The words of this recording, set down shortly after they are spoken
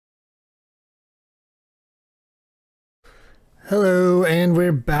Hello, and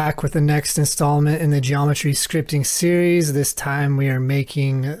we're back with the next installment in the geometry scripting series. This time we are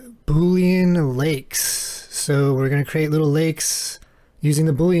making Boolean lakes. So we're going to create little lakes using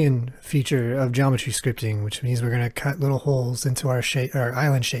the Boolean feature of geometry scripting, which means we're going to cut little holes into our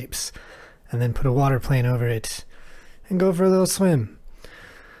island shapes and then put a water plane over it and go for a little swim.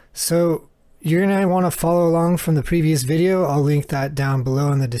 So you're going to want to follow along from the previous video. I'll link that down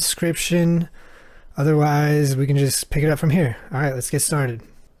below in the description. Otherwise, we can just pick it up from here. All right, let's get started.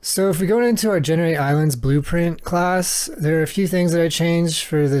 So if we go into our Generate Islands Blueprint class, there are a few things that I changed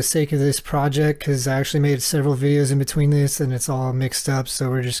for the sake of this project because I actually made several videos in between this and it's all mixed up, so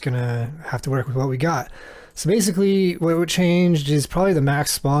we're just gonna have to work with what we got. So basically what changed is probably the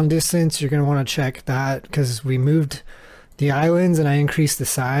max spawn distance. You're gonna want to check that because we moved the islands and I increased the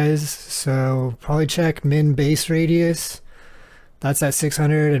size, so probably check min base radius. That's at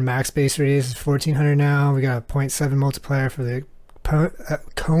 600 and max base radius is 1400 now. We got a 0.7 multiplier for the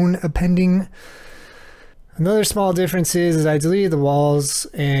cone appending. Another small difference is I deleted the walls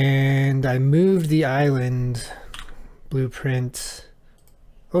and I moved the island blueprint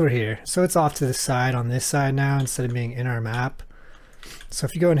over here. So it's off to the side on this side now instead of being in our map. So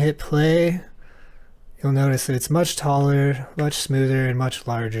if you go and hit play, you'll notice that it's much taller, much smoother, and much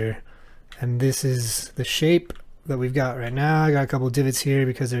larger. And this is the shape that we've got right now. I got a couple divots here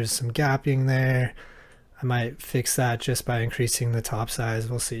because there's some gapping there. I might fix that just by increasing the top size.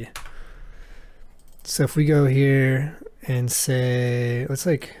 We'll see. So if we go here and say, let's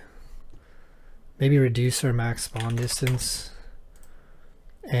like maybe reduce our max spawn distance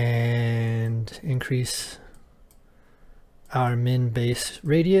and increase our min base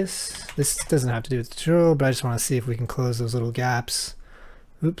radius. This doesn't have to do with the tutorial, but I just want to see if we can close those little gaps.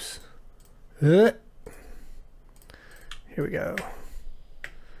 Oops. Here we go.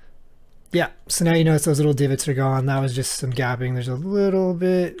 Yeah, so now you notice those little divots are gone. That was just some gapping. There's a little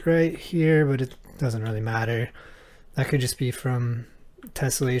bit right here, but it doesn't really matter. That could just be from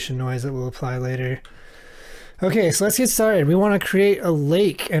tessellation noise that we'll apply later. Okay, so let's get started. We want to create a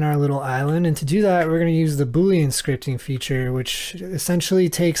lake in our little island, and to do that, we're going to use the Boolean scripting feature, which essentially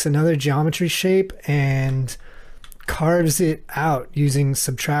takes another geometry shape and carves it out using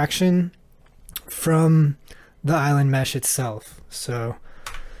subtraction from the island mesh itself. So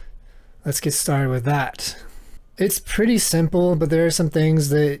let's get started with that. It's pretty simple, but there are some things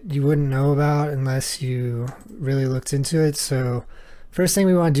that you wouldn't know about unless you really looked into it. So first thing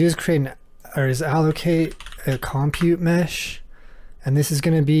we want to do is allocate a compute mesh, and this is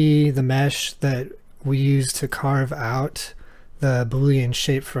going to be the mesh that we use to carve out the Boolean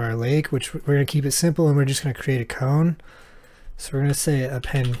shape for our lake, which we're going to keep it simple and we're just going to create a cone. So we're going to say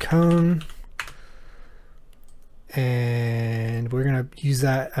append cone, and we're going to use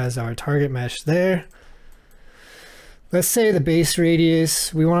that as our target mesh there. Let's say the base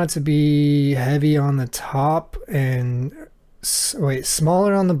radius, we want it to be heavy on the top and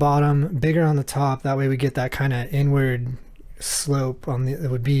smaller on the bottom, bigger on the top. That way we get that kind of inward slope that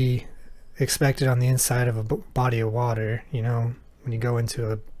would be expected on the inside of a body of water, you know, when you go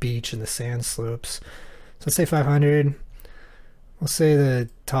into a beach and the sand slopes. So let's say 500. We'll say the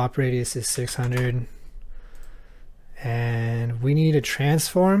top radius is 600. And we need a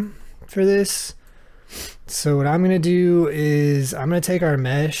transform for this. So what I'm going to do is I'm going to take our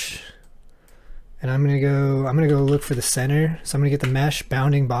mesh and I'm going to go look for the center. So I'm going to get the mesh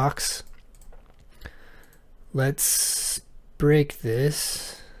bounding box. Let's break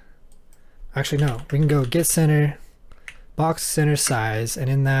this. Actually, no, we can go get center, box center size, and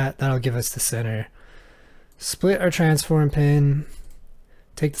in that'll give us the center. Split our transform pin,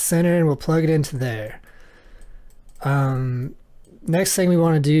 take the center, and we'll plug it into there. Next thing we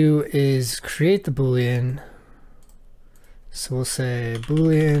want to do is create the Boolean. So we'll say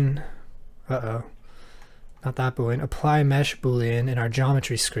Boolean, not that Boolean, apply mesh Boolean in our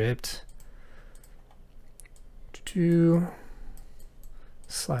geometry script.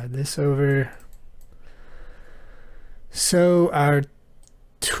 Slide this over. So our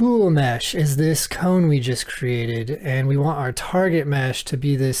tool mesh is this cone we just created, and we want our target mesh to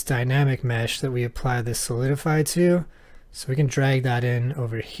be this dynamic mesh that we apply this solidify to. So we can drag that in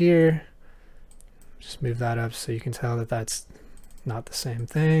over here. Just move that up so you can tell that that's not the same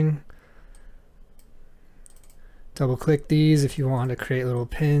thing. Double click these if you want to create little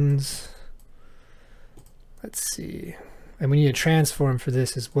pins. Let's see. And we need a transform for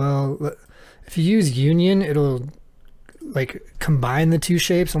this as well. If you use union, it'll like combine the two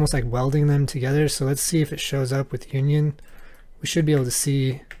shapes, almost like welding them together. So let's see if it shows up with union. We should be able to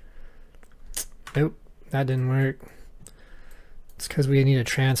see. Nope, that didn't work. It's because we need a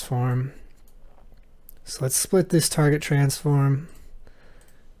transform. So let's split this target transform,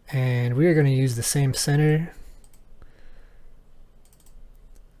 and we are going to use the same center.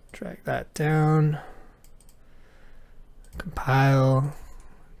 Drag that down, compile,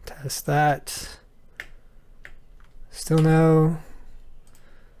 test that. Still no.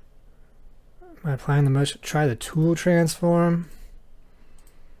 Am I applying the motion? Try the tool transform.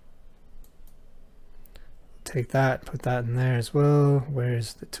 Take that, put that in there as well.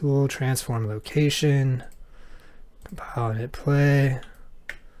 Where's the tool transform location? Compile and hit play.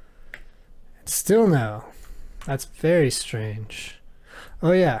 Still no. That's very strange.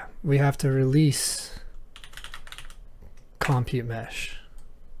 Oh yeah, we have to release compute mesh.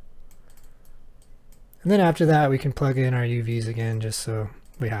 And then after that, we can plug in our UVs again, just so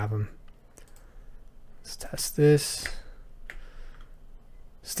we have them. Let's test this.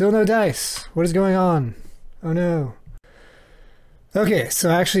 Still no dice. What is going on? Oh no. Okay, so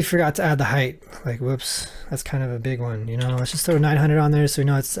I actually forgot to add the height. Like, whoops, that's kind of a big one. You know, let's just throw 900 on there so we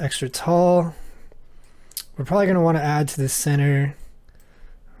know it's extra tall. We're probably going to want to add to the center.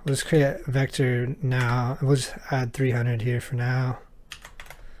 We'll just create a vector now. We'll just add 300 here for now.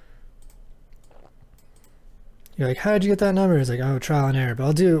 You're like, how did you get that number? It's like, oh, trial and error. But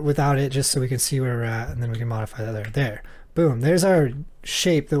I'll do it without it just so we can see where we're at, and then we can modify that there. There. Boom. There's our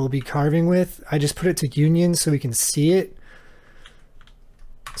shape that we'll be carving with. I just put it to union so we can see it.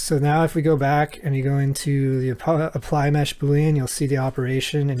 So now if we go back and you go into the apply mesh Boolean, you'll see the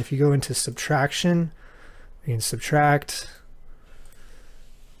operation. And if you go into subtraction, we can subtract.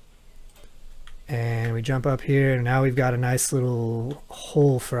 And we jump up here, and now we've got a nice little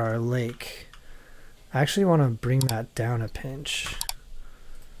hole for our lake. I actually want to bring that down a pinch.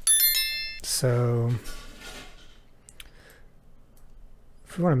 So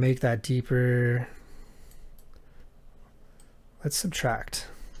if we want to make that deeper, let's subtract.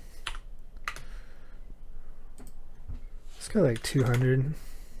 Let's go like 200.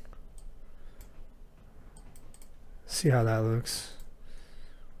 See how that looks.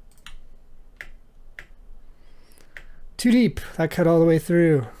 Too deep. That cut all the way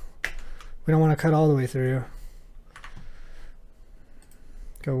through. We don't want to cut all the way through.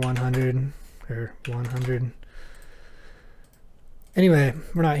 Go 100 or 100. Anyway,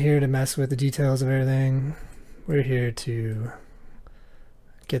 we're not here to mess with the details of everything. We're here to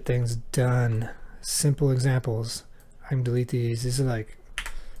get things done. Simple examples. I can delete these. These are like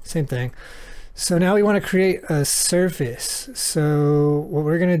same thing. So now we want to create a surface. So what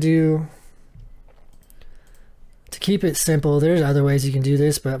we're going to do to keep it simple, there's other ways you can do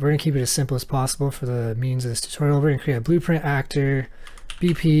this, but we're going to keep it as simple as possible for the means of this tutorial. We're going to create a blueprint actor,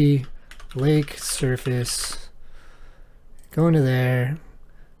 BP, lake, surface, go into there.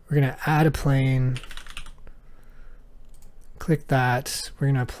 We're going to add a plane, click that. We're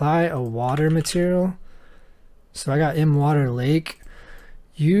going to apply a water material. So I got in water lake.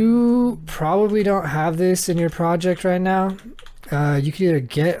 You probably don't have this in your project right now. You can either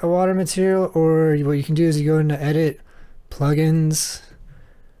get a water material, or what you can do is you go into edit plugins,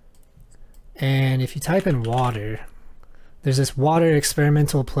 and if you type in water, there's this water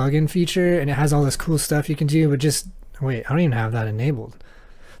experimental plugin feature, and it has all this cool stuff you can do. But just wait, I don't even have that enabled.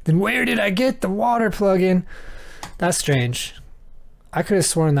 Then where did I get the water plugin? That's strange. I could have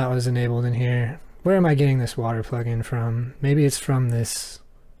sworn that was enabled in here. Where am I getting this water plugin from? Maybe it's from this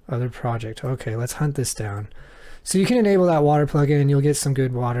other project. Okay, let's hunt this down. So you can enable that water plugin and you'll get some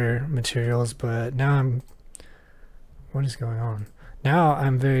good water materials, but now what is going on? Now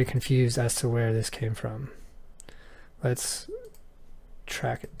I'm very confused as to where this came from. Let's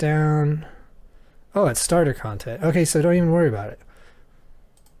track it down. Oh, it's starter content. Okay, so don't even worry about it.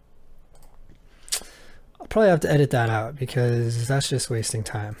 I'll probably have to edit that out because that's just wasting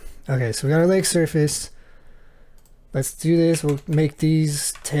time. Okay, so we got our lake surface. Let's do this. We'll make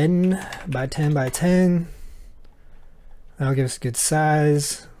these 10 by 10 by 10. That'll give us a good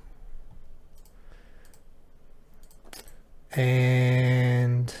size.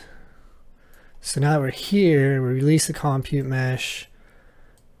 And so now that we're here, we release the compute mesh.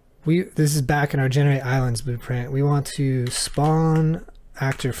 This is back in our generate islands blueprint. We want to spawn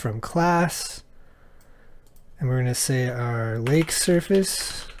actor from class, and we're going to say our lake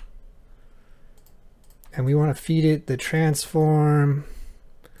surface, and we want to feed it the transform.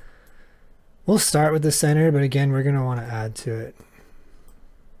 We'll start with the center, but again, we're going to want to add to it.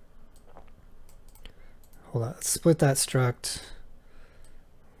 Hold on, let's split that struct.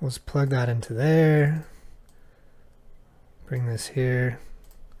 We'll just plug that into there. Bring this here.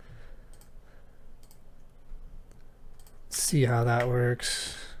 See how that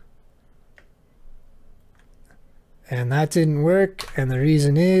works. And that didn't work, and the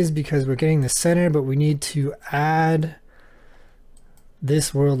reason is because we're getting the center, but we need to add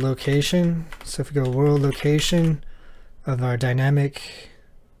this world location. So if we go world location of our dynamic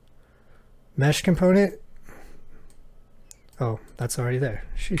mesh component, oh, that's already there.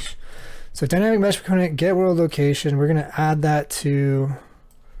 Sheesh. So dynamic mesh component, get world location, we're gonna add that to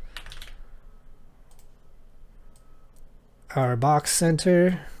our box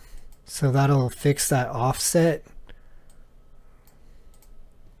center. So that'll fix that offset.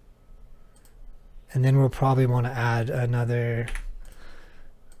 And then we'll probably want to add another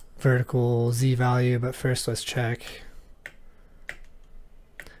vertical Z value, but first let's check.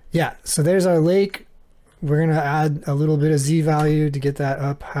 Yeah, so there's our lake. We're going to add a little bit of Z value to get that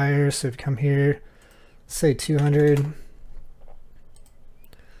up higher. So if you come here, say 200,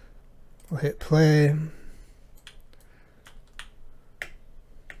 we'll hit play.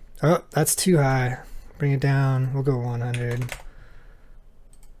 Oh, that's too high. Bring it down. We'll go 100.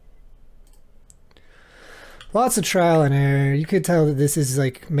 Lots of trial and error. You could tell that this is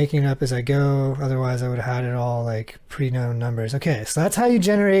like making it up as I go. Otherwise, I would have had it all like pre-known numbers. Okay, so that's how you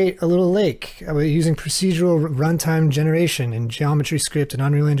generate a little lake using procedural runtime generation in Geometry Script and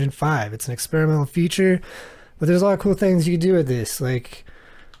Unreal Engine 5. It's an experimental feature, but there's a lot of cool things you can do with this, like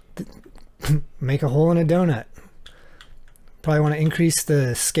make a hole in a donut. Probably want to increase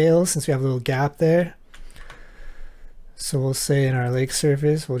the scale since we have a little gap there. So we'll say in our lake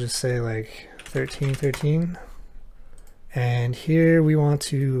surface, we'll just say like 13, 13. And here we want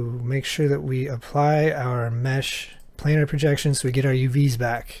to make sure that we apply our mesh planar projection so we get our UVs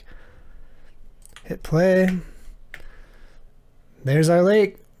back. Hit play. There's our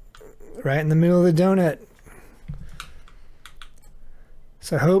lake, right in the middle of the donut.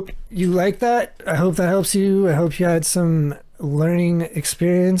 So I hope you like that. I hope that helps you. I hope you had some learning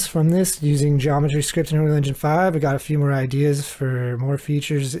experience from this using Geometry Script in Unreal Engine 5. I got a few more ideas for more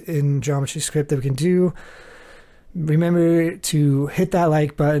features in Geometry Script that we can do. Remember to hit that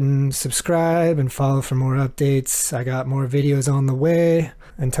like button, subscribe, and follow for more updates. I got more videos on the way.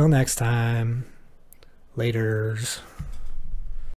 Until next time, laters.